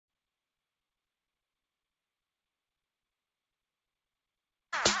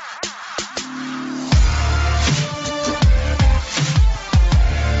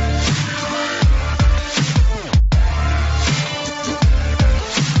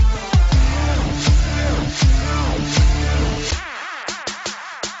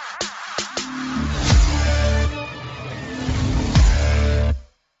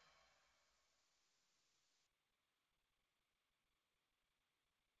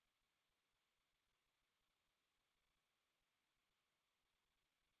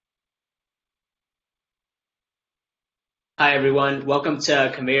Hi everyone, welcome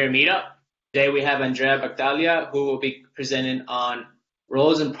to Konveyor Meetup. Today we have Andrea Battaglia who will be presenting on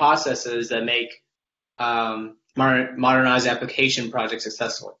roles and processes that make modernized application projects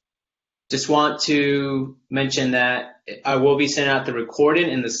successful. Just want to mention that I will be sending out the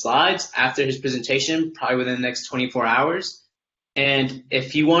recording and the slides after his presentation, probably within the next 24 hours. And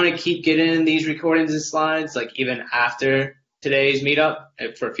if you want to keep getting these recordings and slides, like even after today's meetup,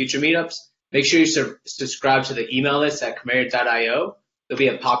 for future meetups, make sure you subscribe to the email list at Konveyor.io. There'll be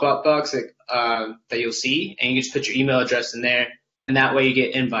a pop-up box that you'll see, and you just put your email address in there, and that way you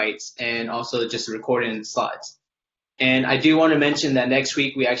get invites and also just a recording and slides. And I do want to mention that next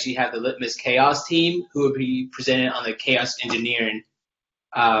week we actually have the Litmus Chaos team who will be presenting on the chaos engineering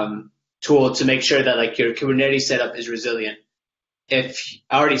tool to make sure that like your Kubernetes setup is resilient. If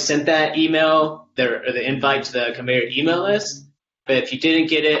I already sent that email or the invite to the Konveyor email list, but if you didn't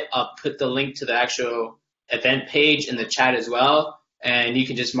get it, I'll put the link to the actual event page in the chat as well, and you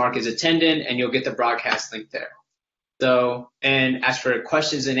can just mark as attendant, and you'll get the broadcast link there. So, and as for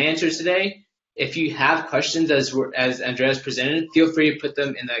questions and answers today, if you have questions as Andrea's presented, feel free to put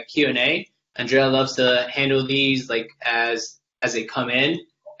them in the Q&A. Andrea loves to handle these like as they come in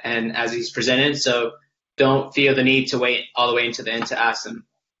and as he's presented, so don't feel the need to wait all the way into the end to ask them.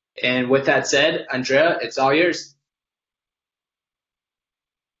 And with that said, Andrea, it's all yours.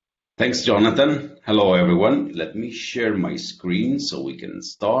 Thanks, Jonathan. Hello, everyone. Let me share my screen so we can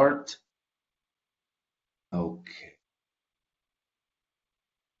start. Okay.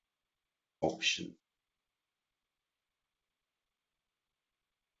 Option.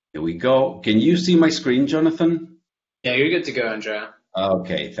 Here we go. Can you see my screen, Jonathan? Yeah, you're good to go, Andrea.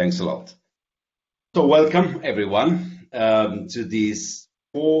 Okay, thanks a lot. So welcome, everyone, to this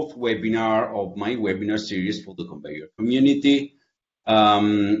fourth webinar of my webinar series for the Konveyor community.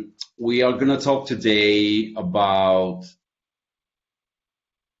 We are going to talk today about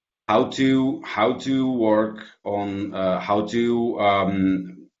how to work on how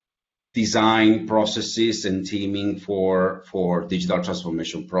to design processes and teaming for digital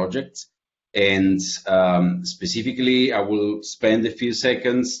transformation projects. And specifically, I will spend a few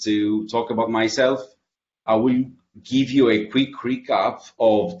seconds to talk about myself. I will give you a quick recap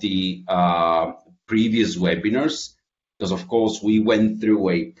of the previous webinars, because of course we went through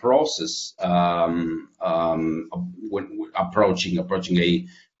a process when approaching a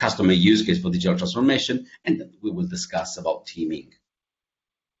customer use case for digital transformation, and then we will discuss about teaming.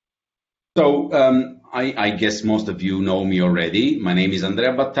 So I guess most of you know me already. My name is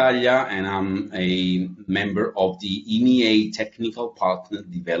Andrea Battaglia, and I'm a member of the EMEA Technical Partner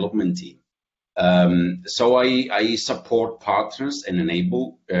Development Team. So I support partners and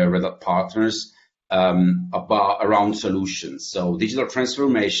enable Red Hat partners around solutions, so digital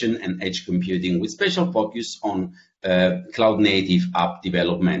transformation and edge computing, with special focus on cloud-native app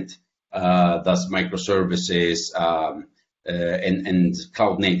development, thus microservices and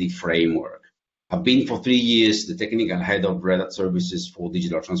cloud-native framework. I've been for 3 years the technical head of Red Hat services for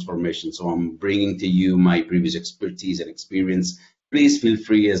digital transformation, so I'm bringing to you my previous expertise and experience. Please feel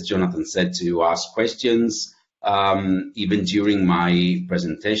free, as Jonathan said, to ask questions. Even during my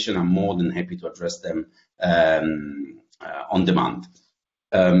presentation, I'm more than happy to address them on demand.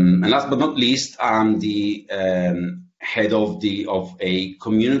 And last but not least, I'm the head of a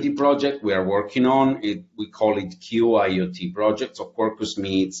community project we are working on. We call it QIoT projects, so Quarkus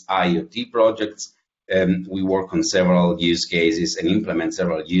meets IoT projects. We work on several use cases and implement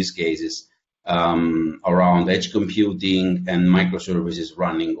several use cases around edge computing and microservices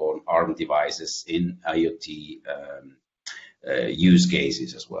running on ARM devices in IoT use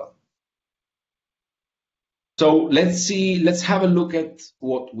cases as well. So let's have a look at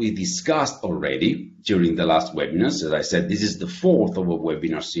what we discussed already during the last webinars. As I said, this is the fourth of a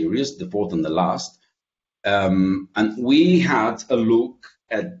webinar series, the fourth and the last. And we had a look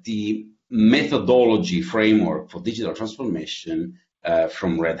at the methodology framework for digital transformation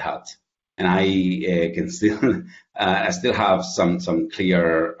from Red Hat. And I can still, I still have some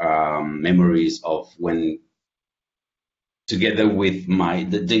clear memories of when, together with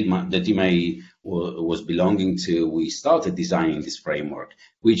the team I was belonging to, we started designing this framework,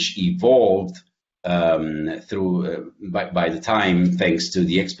 which evolved through by the time, thanks to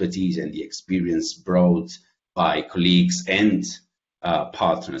the expertise and the experience brought by colleagues and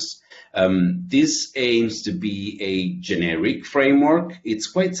partners. This aims to be a generic framework. It's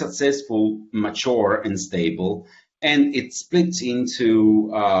quite successful, mature, and stable, and it splits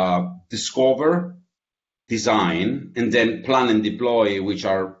into discover, design, and then plan and deploy, which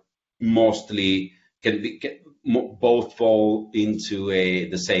are mostly both fall into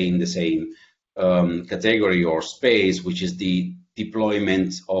the same category or space, which is the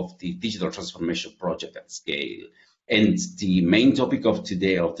deployment of the digital transformation project at scale. And the main topic of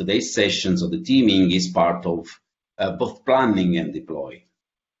today's sessions of the teaming is part of both planning and deploy.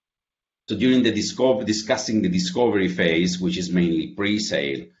 So during the discussing the discovery phase, which is mainly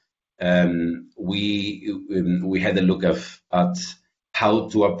pre-sale, we had a look at how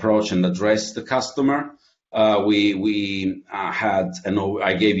to approach and address the customer. I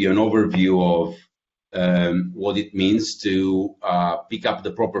gave you an overview of what it means to pick up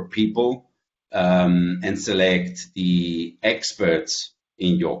the proper people and select the experts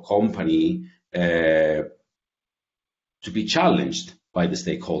in your company to be challenged by the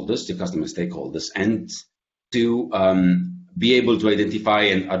stakeholders, the customer stakeholders, and to be able to identify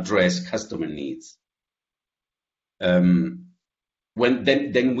and address customer needs. Then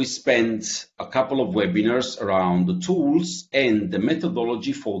we spent a couple of webinars around the tools and the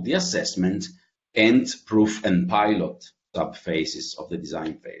methodology for the assessment and proof and pilot sub-phases of the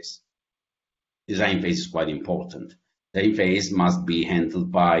design phase. Design phase is quite important. Design phase must be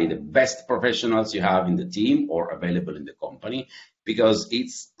handled by the best professionals you have in the team or available in the company, because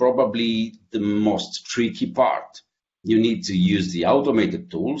it's probably the most tricky part. You need to use the automated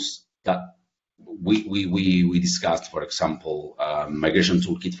tools that we discussed, for example, migration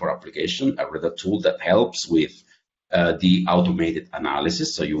toolkit for application, a tool that helps with the automated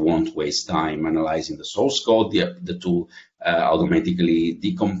analysis, so you won't waste time analyzing the source code. The tool automatically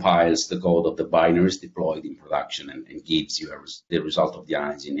decompiles the code of the binaries deployed in production and gives you the result of the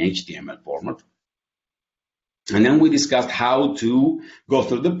analysis in HTML format. And then we discussed how to go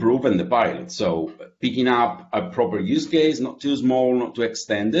through the proof and the pilot. So picking up a proper use case, not too small, not too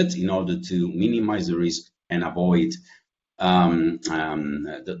extended, in order to minimize the risk and avoid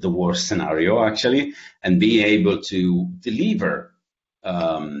the worst scenario, actually, and be able to deliver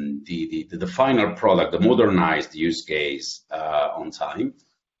the final product, the modernized use case on time.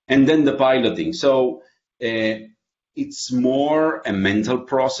 And then the piloting. So it's more a mental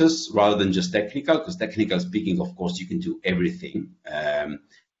process rather than just technical, because technical speaking, of course, you can do everything.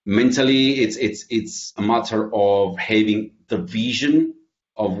 Mentally, it's a matter of having the vision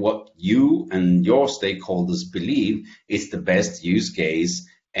of what you and your stakeholders believe is the best use case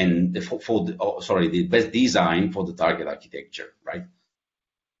and the best design for the target architecture, right?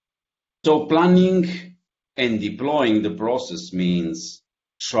 So planning and deploying the process means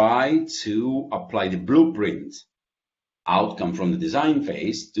try to apply the blueprint outcome from the design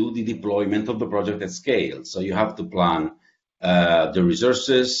phase to the deployment of the project at scale. So you have to plan the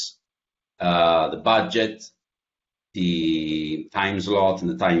resources, the budget, the time slot, and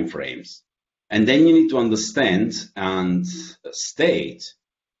the time frames. And then you need to understand and state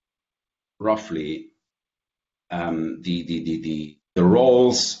roughly the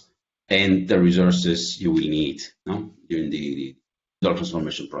roles and the resources you will need during the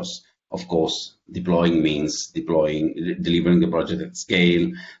transformation process. Of course, deploying means delivering the project at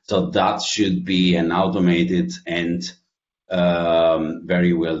scale. So that should be an automated and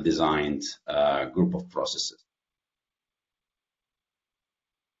very well designed group of processes.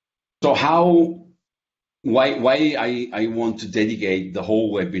 So why I want to dedicate the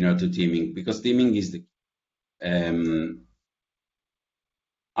whole webinar to teaming? Because teaming is the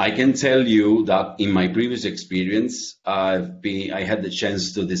I can tell you that in my previous experience, I had the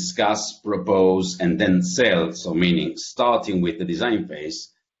chance to discuss, propose, and then sell. So meaning starting with the design phase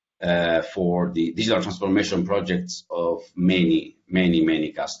for the digital transformation projects of many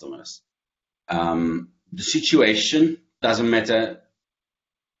customers. The situation doesn't matter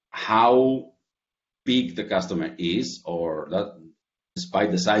how big the customer is, or that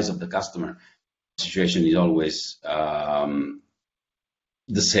despite the size of the customer, the situation is always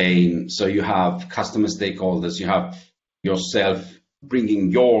the same. So you have customer stakeholders, you have yourself bringing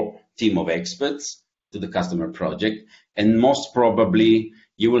your team of experts to the customer project, and most probably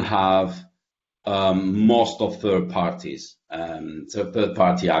you will have most of third parties, so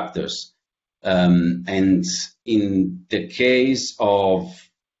third-party actors. And in the case of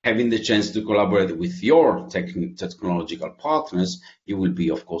having the chance to collaborate with your technological partners, you will be,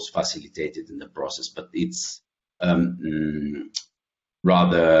 of course, facilitated in the process, but it's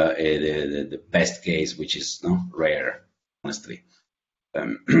rather the best case, which is rare, honestly.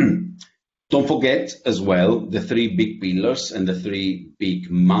 Don't forget as well the three big pillars and the three big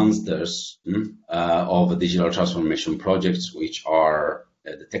monsters of digital transformation projects, which are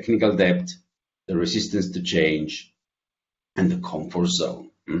the technical depth, the resistance to change, and the comfort zone.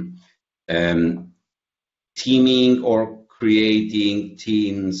 Teaming or creating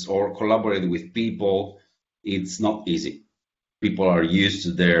teams or collaborating with people, it's not easy. People are used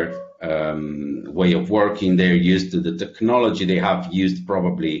to their way of working. They're used to the technology they have used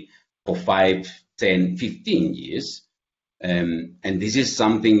probably for 5, 10, 15 years. And this is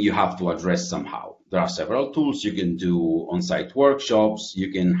something you have to address somehow. There are several tools you can do, on-site workshops,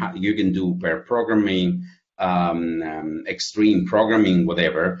 you can do pair programming, extreme programming,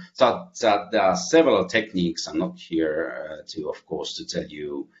 whatever. So there are several techniques. I'm not here of course, to tell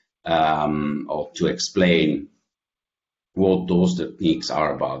you or to explain what those techniques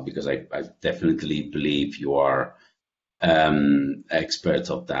are about, because I definitely believe you are experts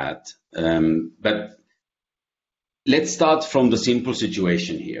of that. But let's start from the simple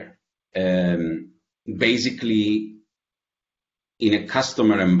situation here. Basically, in a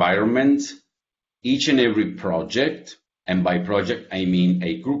customer environment, each and every project, and by project I mean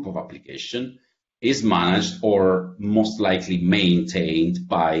a group of applications, is managed or most likely maintained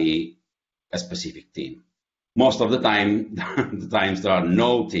by a specific team. Most of the time, there are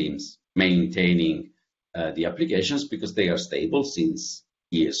no teams maintaining the applications because they are stable since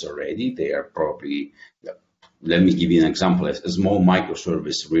years already. They are probably, let me give you an example, a small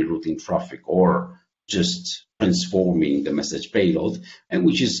microservice rerouting traffic or just transforming the message payload, and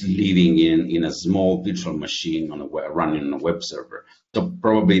which is living in a small virtual machine running on a web server. So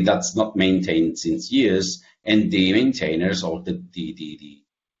probably that's not maintained since years, and the maintainers or the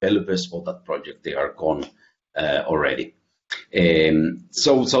developers for that project, they are gone already.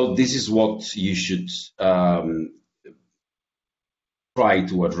 So this is what you should try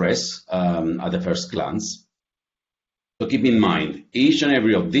to address at the first glance. So keep in mind, each and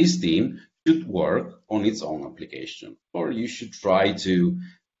every of these teams should work on its own application, or you should try to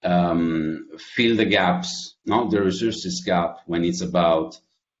fill the gaps, not the resources gap, when it's about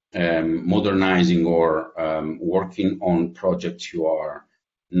modernizing or working on projects you are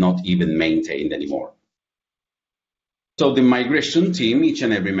not even maintained anymore. So the migration team, each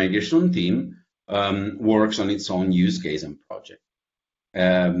and every migration team works on its own use case and project.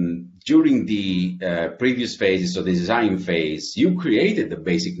 During the previous phases, so the design phase, you created the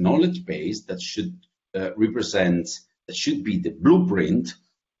basic knowledge base that should that should be the blueprint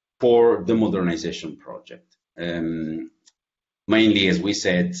for the modernization project. Mainly, as we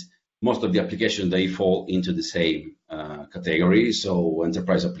said, most of the applications, they fall into the same category. So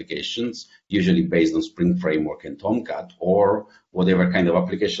enterprise applications, usually based on Spring Framework and Tomcat, or whatever kind of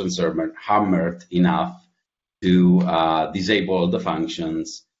applications are hammered enough to disable the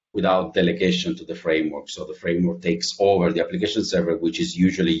functions without delegation to the framework. So the framework takes over the application server, which is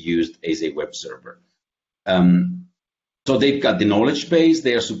usually used as a web server. So they've got the knowledge base.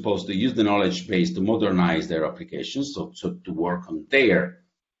 They are supposed to use the knowledge base to modernize their applications, so to work on their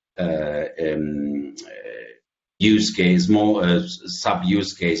use case, more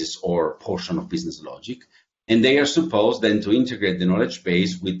sub-use cases or portion of business logic. And they are supposed then to integrate the knowledge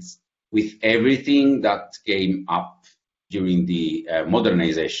base with everything that came up during the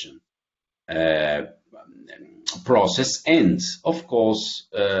modernization process, and of course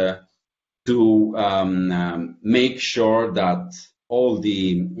to make sure that all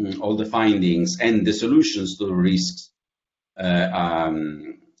the findings and the solutions to the risks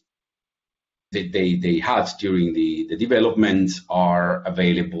that they had during the development are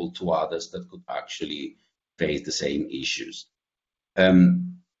available to others that could actually face the same issues.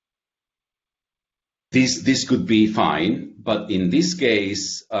 This could be fine, but in this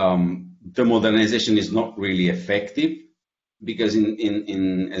case, the modernization is not really effective, because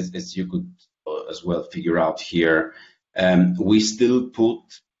as you could as well figure out here, we still put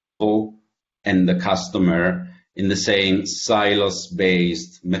people and the customer in the same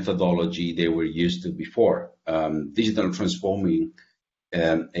silos-based methodology they were used to before. Digital transforming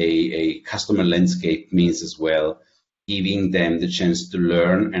a customer landscape means as well giving them the chance to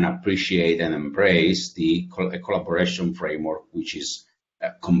learn and appreciate and embrace a collaboration framework, which is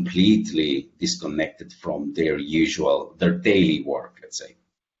completely disconnected from their daily work, let's say.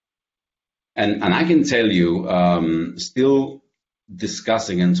 And I can tell you, still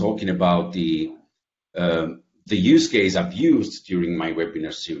discussing and talking about the use case I've used during my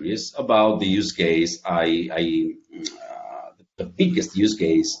webinar series, about the use case the biggest use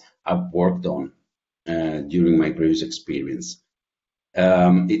case I've worked on during my previous experience.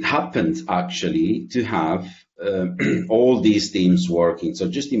 It happened actually to have all these teams working. So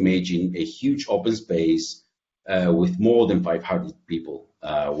just imagine a huge open space with more than 500 people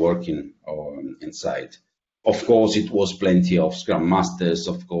working inside. Of course, it was plenty of Scrum Masters.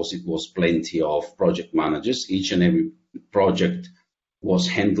 Of course, it was plenty of project managers. Each and every project was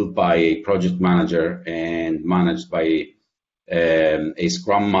handled by a project manager and managed by a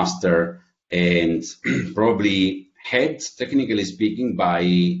Scrum Master, and probably head, technically speaking,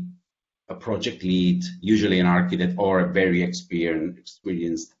 by a project lead, usually an architect or a very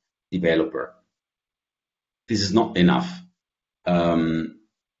experienced developer. This is not enough.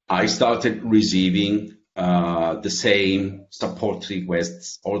 I started receiving the same support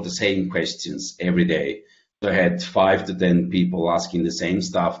requests or the same questions every day. So I had 5 to 10 people asking the same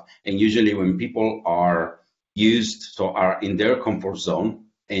stuff. And usually when people are are in their comfort zone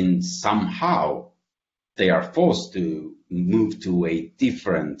and somehow they are forced to move to a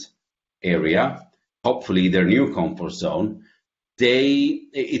different area, hopefully their new comfort zone,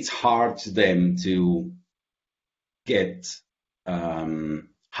 it's hard to them to get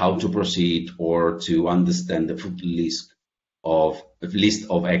how to proceed or to understand the full list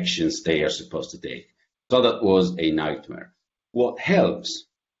of actions they are supposed to take. So that was a nightmare. What helps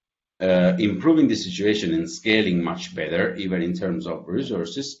improving the situation and scaling much better, even in terms of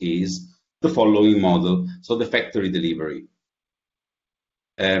resources, is the following model. So the factory delivery.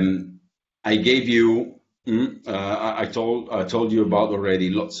 I gave you, I told you about already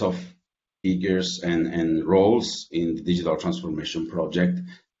lots of figures and roles in the digital transformation project.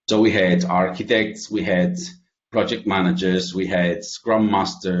 So we had architects, we had project managers, we had scrum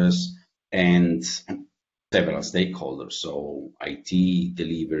masters, and several stakeholders, so IT,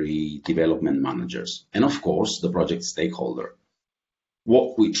 delivery, development managers, and of course the project stakeholder.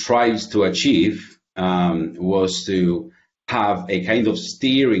 What we tried to achieve was to have a kind of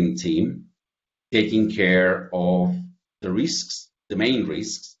steering team taking care of the risks, the main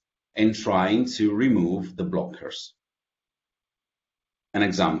risks, and trying to remove the blockers. An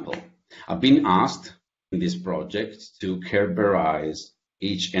example, I've been asked in this project to Kubernetes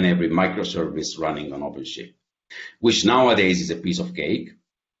each and every microservice running on OpenShift, which nowadays is a piece of cake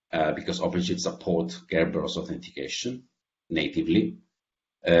because OpenShift supports Kerberos authentication natively.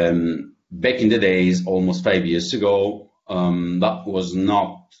 Back in the days, almost 5 years ago, that was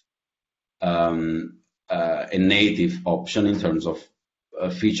not a native option in terms of a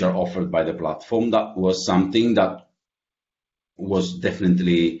feature offered by the platform. That was something that was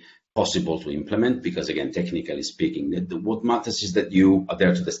definitely possible to implement because, again, technically speaking, what matters is that you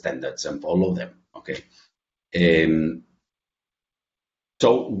adhere to the standards and follow them. Okay.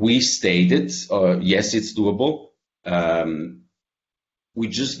 So we stated, yes, it's doable. We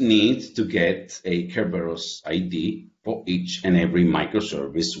just need to get a Kerberos ID for each and every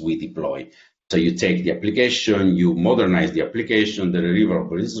microservice we deploy. So you take the application, you modernize the application, the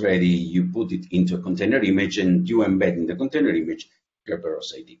deliverable is ready, you put it into a container image, and you embed in the container image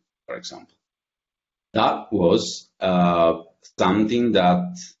Kerberos ID, for example. That was something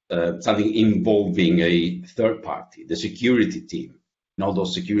involving a third party, the security team. You know,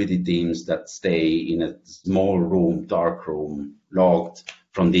 those security teams that stay in a small room, dark room, locked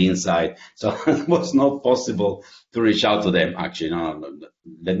from the inside. So it was not possible to reach out to them. Actually, no,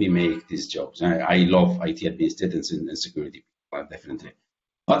 let me make these jokes. I love IT administrators and security, definitely.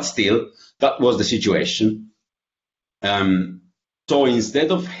 But still, that was the situation. So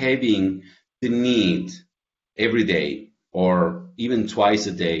instead of having the need every day or even twice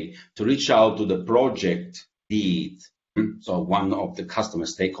a day to reach out to the project lead, so one of the customer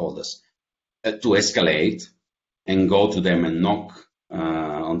stakeholders, to escalate and go to them and knock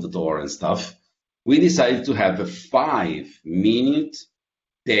on the door and stuff, we decided to have a 5-minute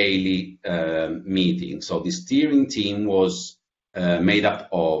daily meeting. So the steering team was made up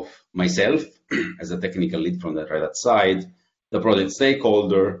of myself as a technical lead from the Red Hat side, the project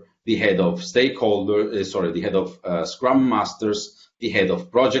stakeholder, the head of the head of Scrum Masters, the head of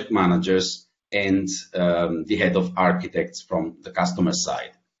project managers, and the head of architects from the customer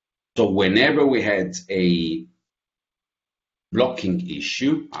side. So whenever we had a blocking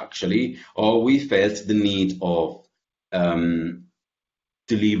issue, actually, or we felt the need of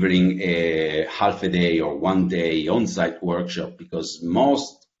delivering a half a day or 1 day on-site workshop, because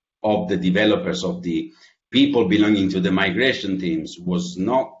most of the developers, of the people belonging to the migration teams, was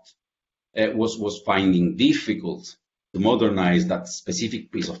finding difficult to modernize that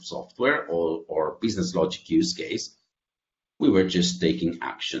specific piece of software or business logic use case, we were just taking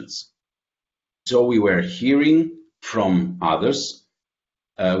actions. So we were hearing from others.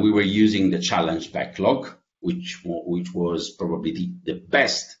 We were using the challenge backlog, which was probably the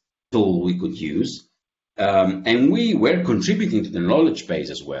best tool we could use. And we were contributing to the knowledge base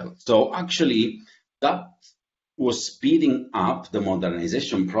as well. So actually, that was speeding up the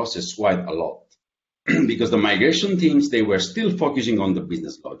modernization process quite a lot. Because the migration teams, they were still focusing on the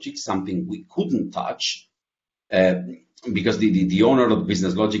business logic, something we couldn't touch, because the owner of the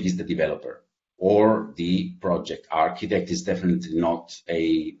business logic is the developer, or the project architect is definitely not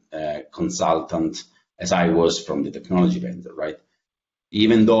a consultant, as I was from the technology vendor, right?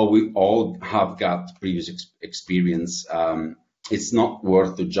 even though we all have got previous experience, it's not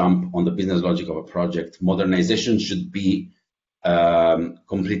worth to jump on the business logic of a project. Modernization should be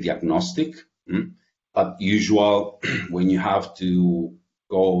completely agnostic, but usual when you have to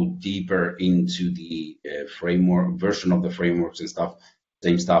go deeper into the framework version of the frameworks and stuff,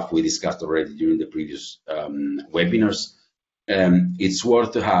 same stuff we discussed already during the previous webinars. It's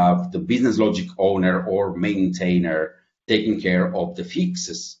worth to have the business logic owner or maintainer taking care of the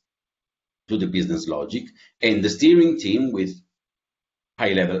fixes to the business logic, and the steering team with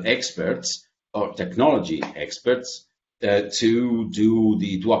high-level experts or technology experts to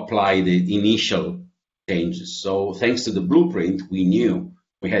apply the initial changes. So thanks to the blueprint, we knew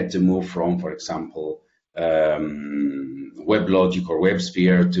we had to move from, for example, WebLogic or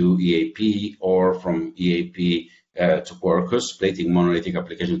WebSphere to EAP, or from EAP to Quarkus, splitting monolithic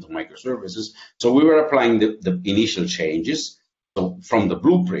application to microservices. So we were applying the initial changes, so from the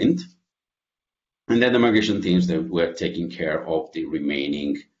blueprint, and then the migration teams that were taking care of the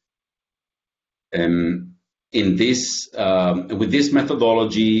remaining. With this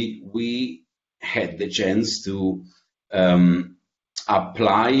methodology, we had the chance to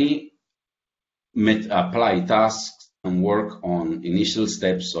apply tasks and work on initial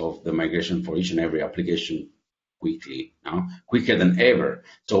steps of the migration for each and every application quickly, quicker than ever.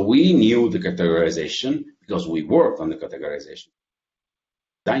 So we knew the categorization because we worked on the categorization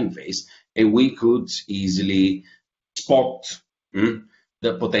time phase, and we could easily spot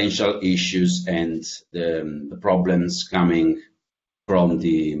the potential issues and the problems coming from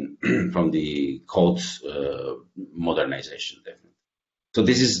the code modernization, definitely. So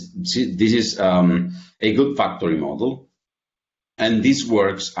this is a good factory model, and this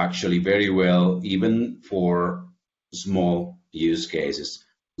works actually very well even for small use cases.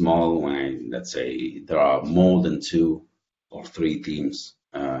 Small, when let's say there are more than 2 or 3 teams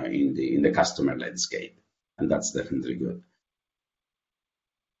in the customer landscape, and that's definitely good.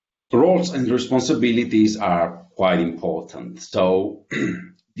 Roles and responsibilities are quite important. So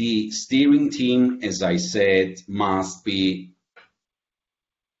the steering team, as I said, must be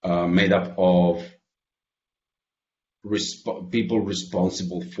made up of people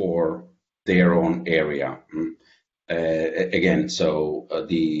responsible for their own area. Again, so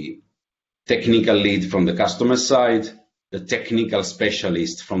the technical lead from the customer side, the technical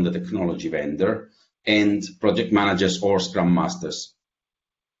specialist from the technology vendor, and project managers or scrum masters.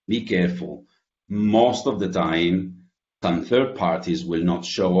 Be careful. Most of the time, some third parties will not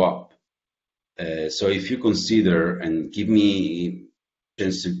show up. So if you consider, and give me a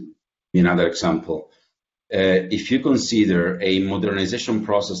chance to give another example, if you consider a modernization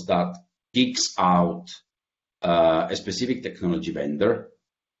process that kicks out a specific technology vendor,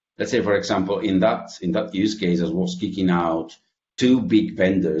 let's say, for example, in that use case, I was kicking out 2 big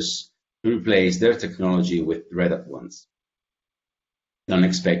vendors to replace their technology with Red Hat ones. Don't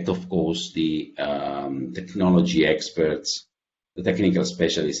expect, of course, the technology experts, the technical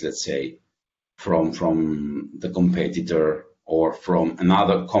specialists, let's say, from the competitor or from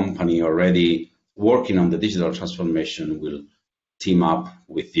another company already working on the digital transformation will team up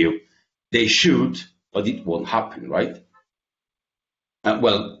with you. They should, but it won't happen, right?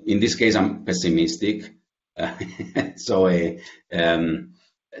 Well, in this case, I'm pessimistic. So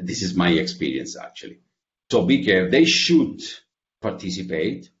this is my experience, actually. So be careful. They should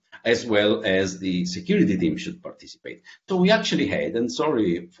participate, as well as the security team should participate. So we actually had, and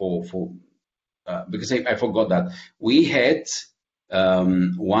sorry for because I forgot that, we had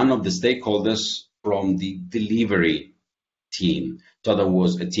one of the stakeholders from the delivery team. So there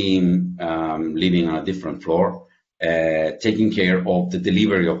was a team living on a different floor, taking care of the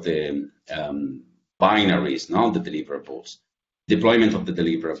delivery of the binaries, not the deliverables, deployment of the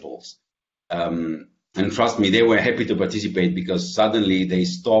deliverables. And trust me, they were happy to participate because suddenly they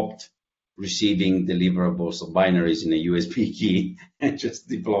stopped receiving deliverables of binaries in a USB key and just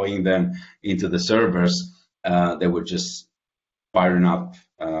deploying them into the servers. They were just firing up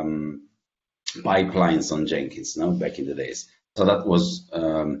pipelines on Jenkins, back in the days. So that was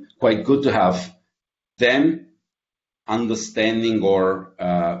quite good to have them understanding or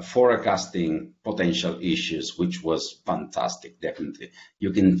forecasting potential issues, which was fantastic, definitely.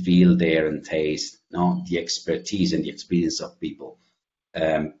 You can feel there and taste the expertise and the experience of people.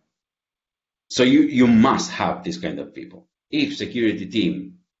 So you must have this kind of people. If security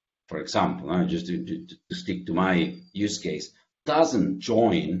team, for example, just to stick to my use case, doesn't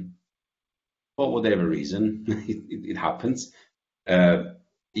join for whatever reason, it happens,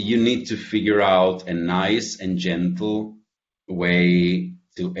 you need to figure out a nice and gentle way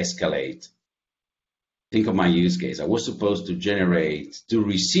to escalate. think of my use case. I was supposed to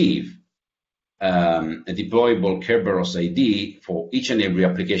receive a deployable Kerberos ID for each and every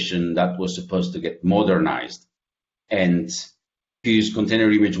application that was supposed to get modernized, and whose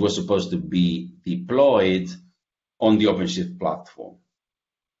container image was supposed to be deployed on the OpenShift platform.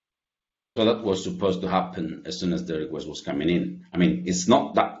 So that was supposed to happen as soon as the request was coming in. I mean, it's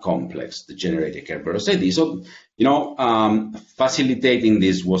not that complex to generate a Kerberos ID. So, facilitating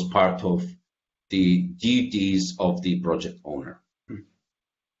this was part of the duties of the project owner.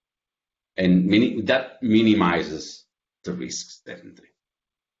 And that minimizes the risks, definitely.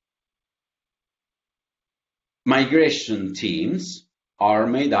 Migration teams are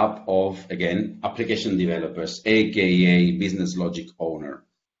made up of, again, application developers, aka business logic owner.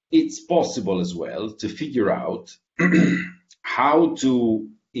 It's possible as well to figure out how to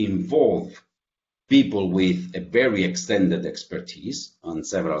involve people with a very extended expertise on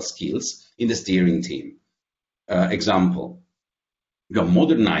several skills in the steering team. Example, you're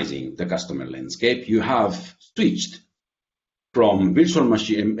modernizing the customer landscape. You have switched from virtual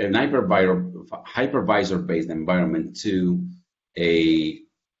machine, an hypervisor-based environment to a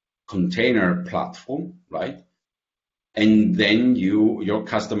container platform, right? And then your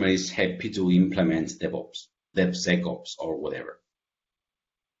customer is happy to implement DevOps, DevSecOps, or whatever.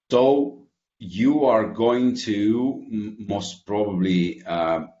 So you are going to most probably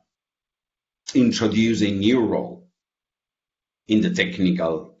introduce a new role in the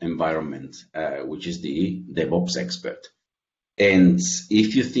technical environment, which is the DevOps expert. And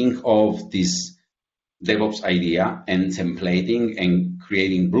if you think of this DevOps idea and templating and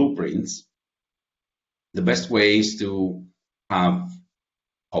creating blueprints, the best way is to have,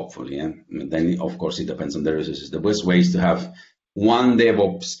 hopefully, and then of course it depends on the resources, the best way is to have one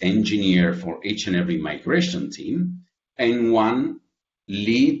DevOps engineer for each and every migration team and one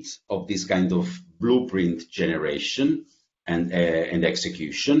lead of this kind of blueprint generation and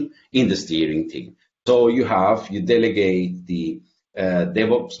execution in the steering team. So you delegate the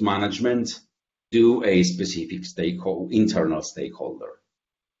DevOps management to a specific internal stakeholder.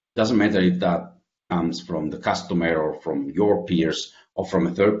 Doesn't matter if that comes from the customer or from your peers or from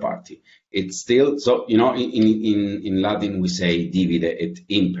a third party. It's still, so, in Latin we say divide et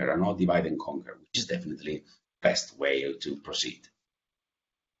impera, no? Divide and conquer, which is definitely the best way to proceed.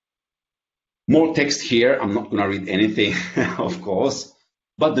 More text here. I'm not going to read anything, of course,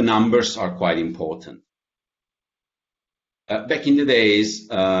 but the numbers are quite important. Back in the days,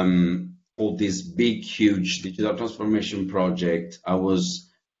 for this big, huge digital transformation project, I was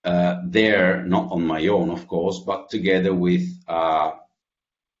there, not on my own, of course, but together with other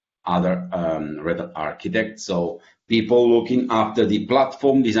Red Hat architects. So people looking after the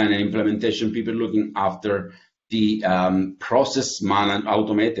platform design and implementation, people looking after the automated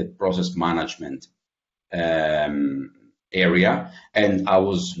process management area, and I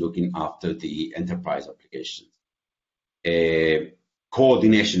was looking after the enterprise applications.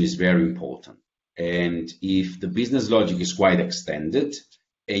 Coordination is very important, and if the business logic is quite extended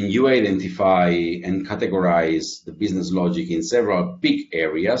and you identify and categorize the business logic in several big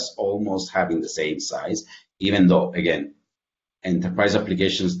areas, almost having the same size, even though, again, enterprise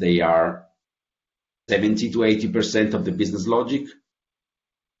applications, they are 70 to 80% of the business logic,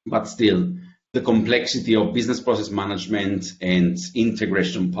 but still the complexity of business process management and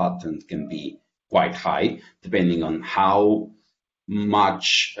integration patterns can be quite high, depending on how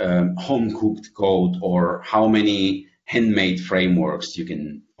much home-cooked code or how many handmade frameworks you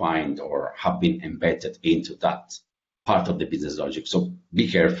can find or have been embedded into that part of the business logic. So be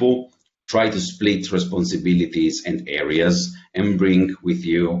careful, try to split responsibilities and areas and bring with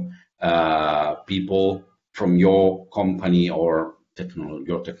you people from your company or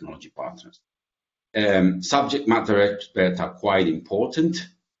your technology partners. Subject matter experts are quite important.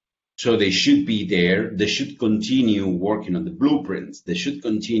 So they should be there. They should continue working on the blueprints. They should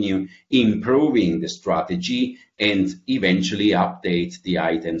continue improving the strategy and eventually update the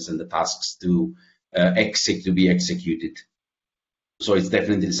items and the tasks to be executed. So it's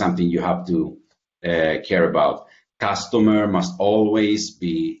definitely something you have to care about. Customer must always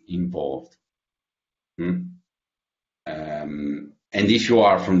be involved. And if you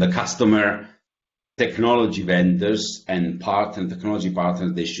are from the customer, technology vendors and technology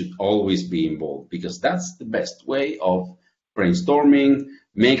partners, they should always be involved, because that's the best way of brainstorming,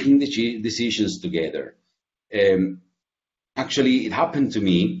 making the decisions together. Actually, it happened to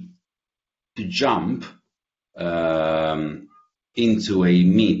me to jump into a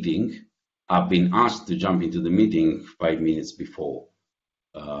meeting. I've been asked to jump into the meeting 5 minutes before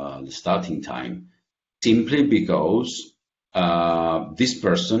the starting time, simply because this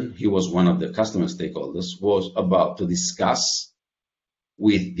person, he was one of the customer stakeholders, was about to discuss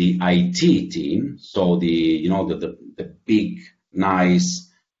with the IT team, so the big, nice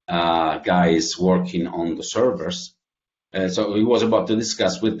guys working on the servers. So he was about to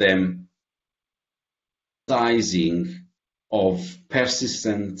discuss with them sizing of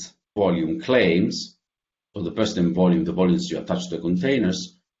persistent volume claims, so the persistent volume, the volumes you attach to the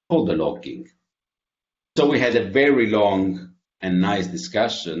containers, for the logging. So we had a very long and nice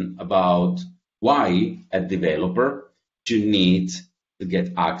discussion about why a developer should need to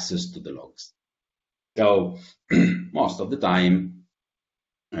get access to the logs. So most of the time,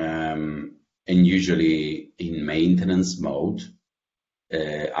 and usually in maintenance mode,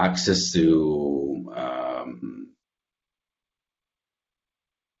 access to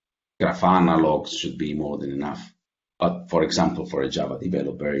Grafana logs should be more than enough. But for example, for a Java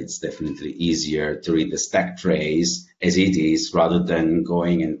developer, it's definitely easier to read the stack trace as it is, rather than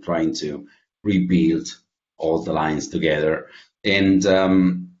going and trying to rebuild all the lines together. And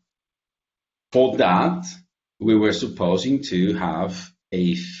for that, we were supposing to have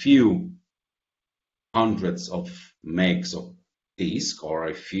a few hundreds of megs of disk, or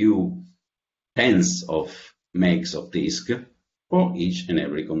a few tens of megs of disk for each and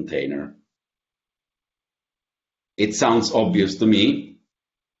every container. It sounds obvious to me.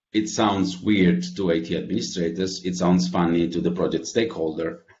 It sounds weird to IT administrators. It sounds funny to the project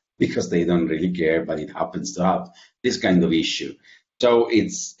stakeholder, because they don't really care, but it happens to have this kind of issue. So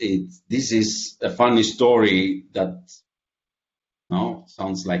this is a funny story that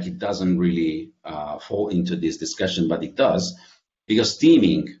sounds like it doesn't really fall into this discussion, but it does, because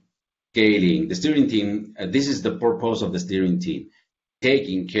teaming, scaling, the steering team, this is the purpose of the steering team,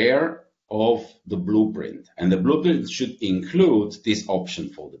 taking care of the blueprint. And the blueprint should include this option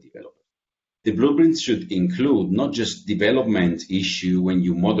for the developer. The blueprint should include not just development issue when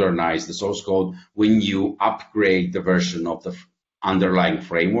you modernize the source code, when you upgrade the version of the underlying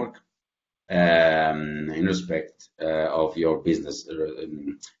framework in respect of your business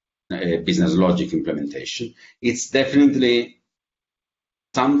logic implementation. It's definitely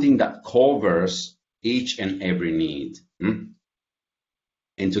something that covers each and every need.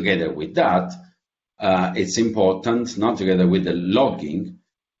 And together with that, it's important, not together with the logging,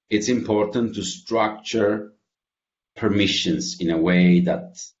 it's important to structure permissions in a way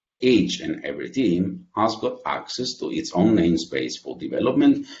that each and every team has got access to its own namespace for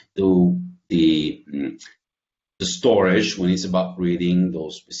development, to the storage when it's about reading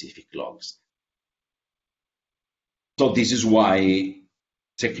those specific logs. So this is why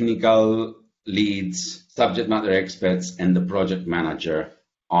technical leads, subject matter experts, and the project manager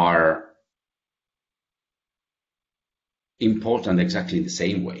are important exactly the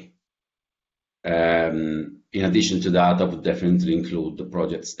same way. In addition to that, I would definitely include the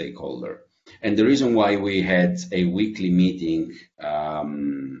project stakeholder. And the reason why we had a weekly meeting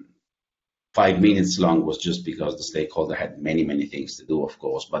 5 minutes long was just because the stakeholder had many, many things to do, of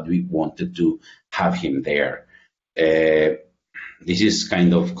course, but we wanted to have him there. This is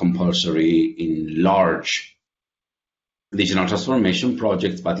kind of compulsory in large digital transformation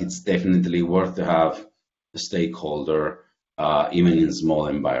projects, but it's definitely worth to have the stakeholder even in small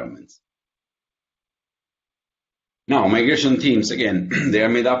environments. Now, migration teams, again, they are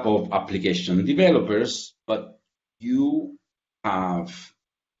made up of application developers, but you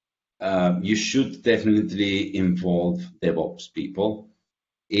should definitely involve DevOps people.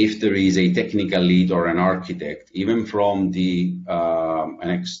 If there is a technical lead or an architect, even from the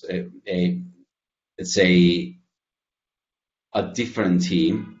let's say a different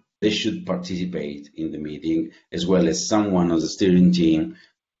team, they should participate in the meeting, as well as someone on the steering team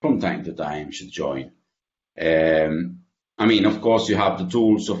from time to time should join. I mean, of course, you have the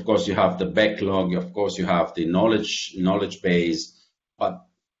tools, of course, you have the backlog, of course, you have the knowledge base, but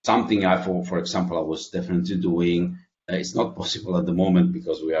something for example, I was definitely doing, it's not possible at the moment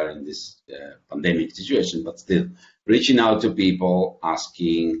because we are in this pandemic situation, but still reaching out to people,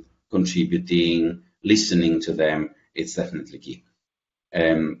 asking, contributing, listening to them, it's definitely key.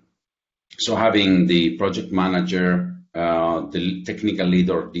 So having the project manager, the technical lead,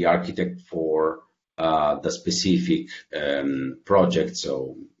 or the architect for the specific project,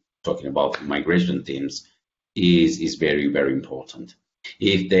 so talking about migration teams, is very, very important.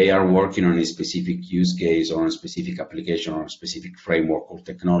 If they are working on a specific use case or a specific application or a specific framework or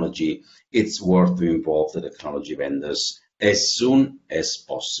technology, it's worth to involve the technology vendors as soon as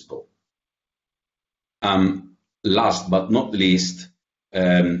possible. Last but not least,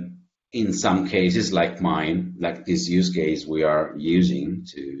 in some cases like mine, like this use case we are using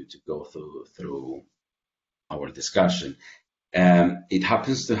to go through our discussion, It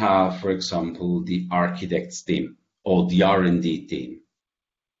happens to have, for example, the architects team or the R&D team.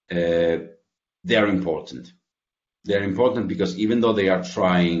 They're important. They're important because even though they are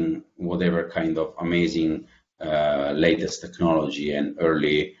trying whatever kind of amazing latest technology and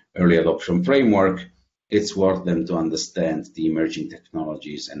early adoption framework, it's worth them to understand the emerging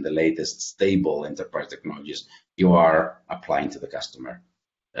technologies and the latest stable enterprise technologies you are applying to the customer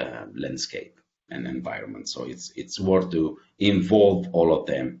landscape and environment. So it's worth to involve all of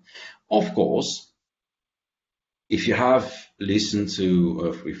them. Of course, if you have listened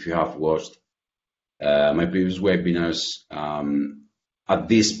to, if you have watched my previous webinars, at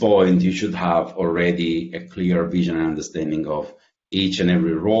this point you should have already a clear vision and understanding of each and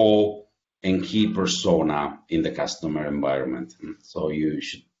every role and key persona in the customer environment. So you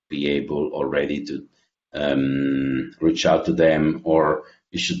should be able already to reach out to them, or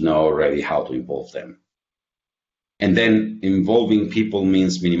you should know already how to involve them. And then involving people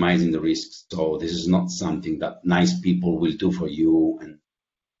means minimizing the risks. So this is not something that nice people will do for you and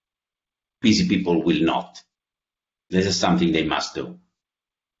busy people will not. This is something they must do.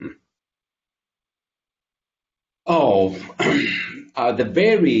 Oh, at the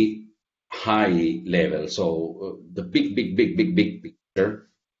very high level, so the big picture,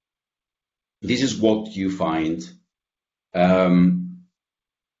 this is what you find.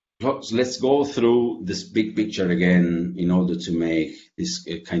 Let's go through this big picture again in order to make this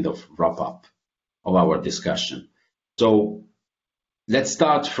kind of wrap up of our discussion. So let's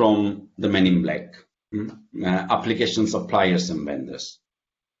start from the men in black, application suppliers and vendors.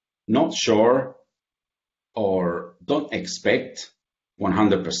 Not sure or don't expect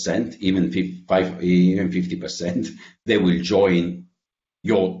 100%, even 50%, they will join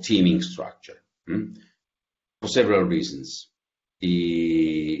your teaming structure for several reasons.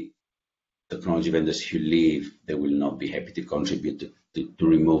 The technology vendors who leave, they will not be happy to contribute to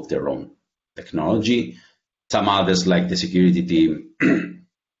remove their own technology. Some others, like the security team,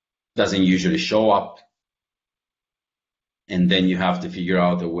 doesn't usually show up. And then you have to figure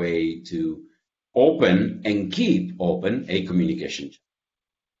out a way to open and keep open a communication channel.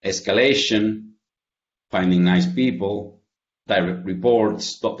 Escalation, finding nice people, direct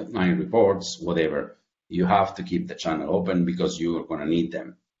reports, dotted line reports, whatever. You have to keep the channel open because you are going to need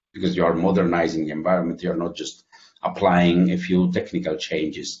them. Because you are modernizing the environment, you are not just applying a few technical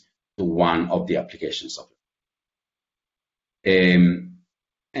changes to one of the applications of it.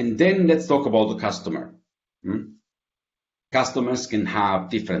 And then let's talk about the customer. Customers can have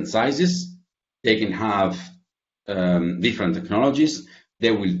different sizes. They can have different technologies.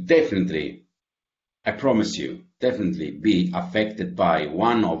 They will definitely, I promise you, definitely be affected by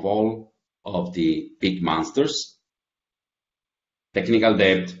one of all of the big monsters: technical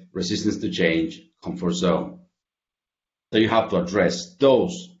debt, resistance to change, comfort zone. So you have to address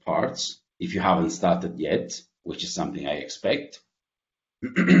those parts if you haven't started yet, which is something I expect.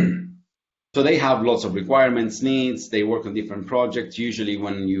 So they have lots of requirements, needs, they work on different projects. Usually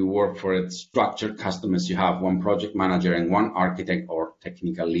when you work for structured customers, you have one project manager and one architect or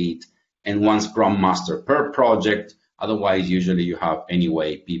technical lead and one scrum master per project. Otherwise, usually you have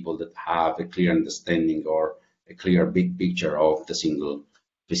anyway people that have a clear understanding or a clear big picture of the single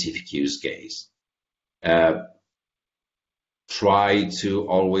specific use case. Try to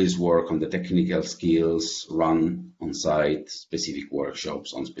always work on the technical skills, run on-site specific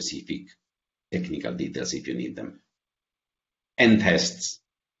workshops on specific technical details if you need them. And tests.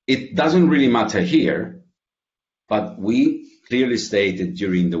 It doesn't really matter here, but we clearly stated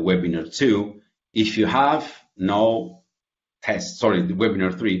during the webinar 2, if you have no test, sorry, the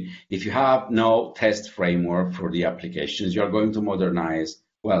webinar 3, if you have no test framework for the applications you're going to modernize,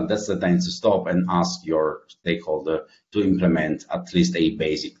 well, that's the time to stop and ask your stakeholder to implement at least a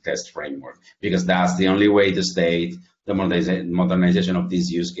basic test framework, because that's the only way to state the modernization of this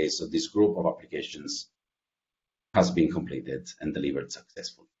use case, so this group of applications has been completed and delivered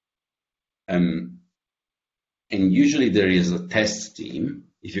successfully. And usually there is a test team.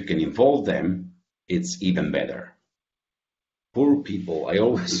 If you can involve them, it's even better. Poor people,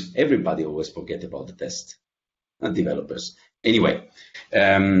 everybody always forget about the test, not developers. Anyway,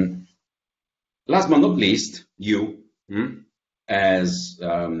 last but not least, you as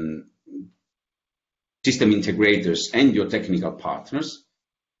system integrators and your technical partners.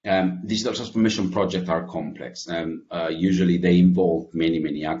 Digital transformation projects are complex. Usually they involve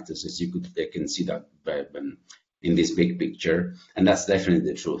many actors, as you can see that in this big picture, and that's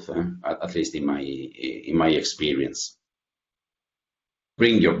definitely the truth, at least in my experience.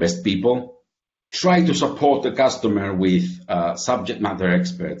 Bring your best people. Try to support the customer with subject matter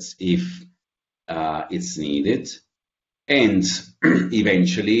experts if it's needed, And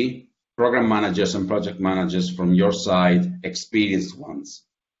eventually, program managers and project managers from your side, experienced ones,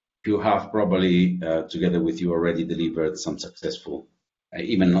 who have probably, together with you, already delivered some successful,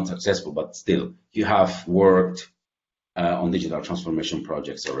 even not successful, but still, you have worked on digital transformation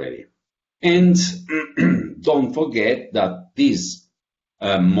projects already. And don't forget that this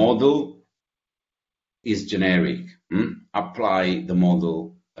model is generic. Apply the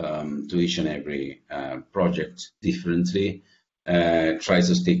model to each and every project differently. Try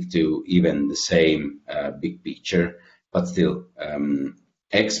to stick to even the same big picture, but still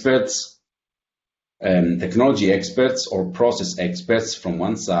experts, technology experts or process experts from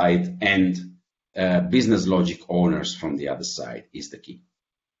one side and business logic owners from the other side is the key.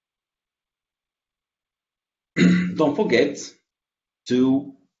 Don't forget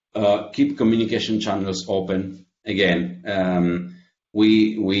to keep communication channels open. Again,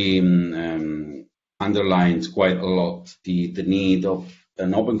 we underlined quite a lot the need of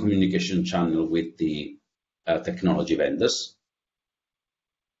an open communication channel with the technology vendors.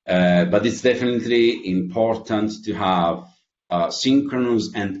 But it's definitely important to have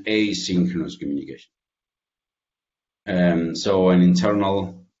synchronous and asynchronous communication. So an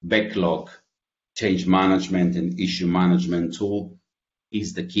internal backlog, change management and issue management tool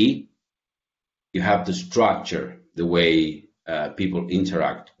is the key. You have to structure the way people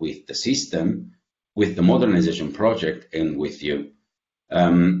interact with the system, with the modernization project, and with you.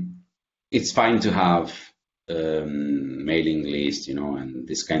 It's fine to have mailing list, and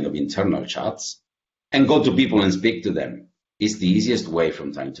this kind of internal chats, and go to people and speak to them. It's the easiest way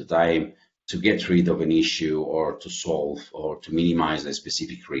from time to time to get rid of an issue or to solve or to minimize a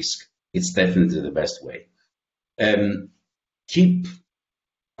specific risk. It's definitely the best way. Keep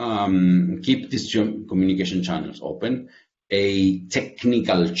these communication channels open. A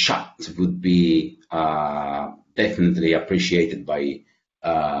technical chat would be definitely appreciated by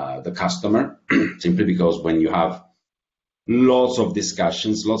the customer, simply because when you have lots of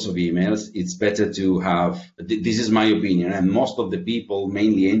discussions, lots of emails, it's better to have, this is my opinion, and most of the people,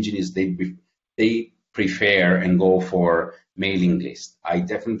 mainly engineers, they prefer and go for mailing list. I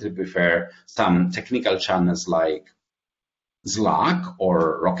definitely prefer some technical channels like Slack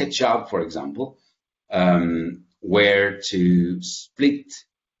or Rocket Chat, for example, where to split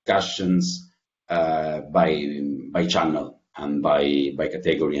discussions by channel and by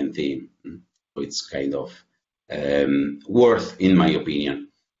category and theme. So it's kind of worth, in my opinion.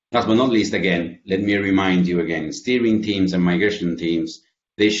 Last but not least, again, let me remind you again, steering teams and migration teams,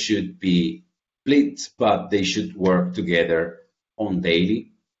 they should be split, but they should work together on a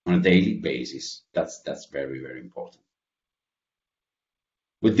daily basis. That's very, very important.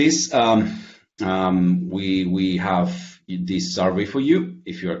 With this, we have this survey for you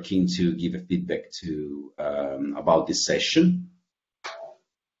if you are keen to give a feedback to about this session.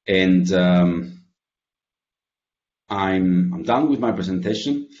 And I'm done with my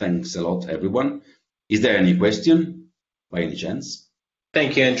presentation. Thanks a lot, everyone. Is there any question by any chance?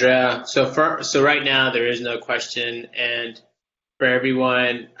 Thank you, Andrea. So right now there is no question, and for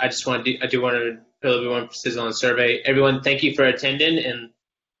everyone, I do want to put everyone emphasis on the survey. Everyone, thank you for attending, and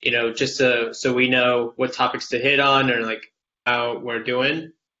just so we know what topics to hit on or like how we're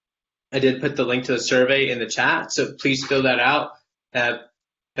doing. I did put the link to the survey in the chat, so please fill that out.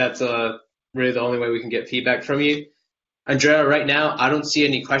 That's really the only way we can get feedback from you. Andrea, right now, I don't see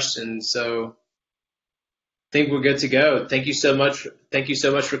any questions, so I think we're good to go. Thank you so much. Thank you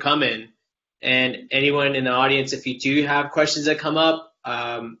so much for coming. And anyone in the audience, if you do have questions that come up,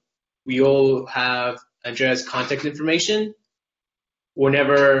 we all have Andrea's contact information.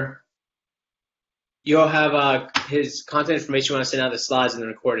 Whenever you'll have his contact information when I send out the slides and the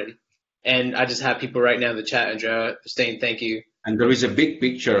recording. And I just have people right now in the chat, Andrea, saying thank you. And there is a big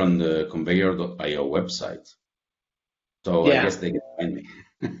picture on the Konveyor.io website. So yeah. I guess they can find me.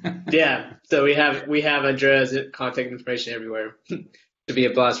 Yeah, so we have Andrea's contact information everywhere. To be a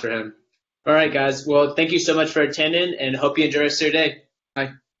blast for him. All right, guys. Well, thank you so much for attending, and hope you enjoy the rest of your day.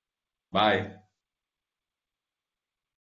 Bye. Bye.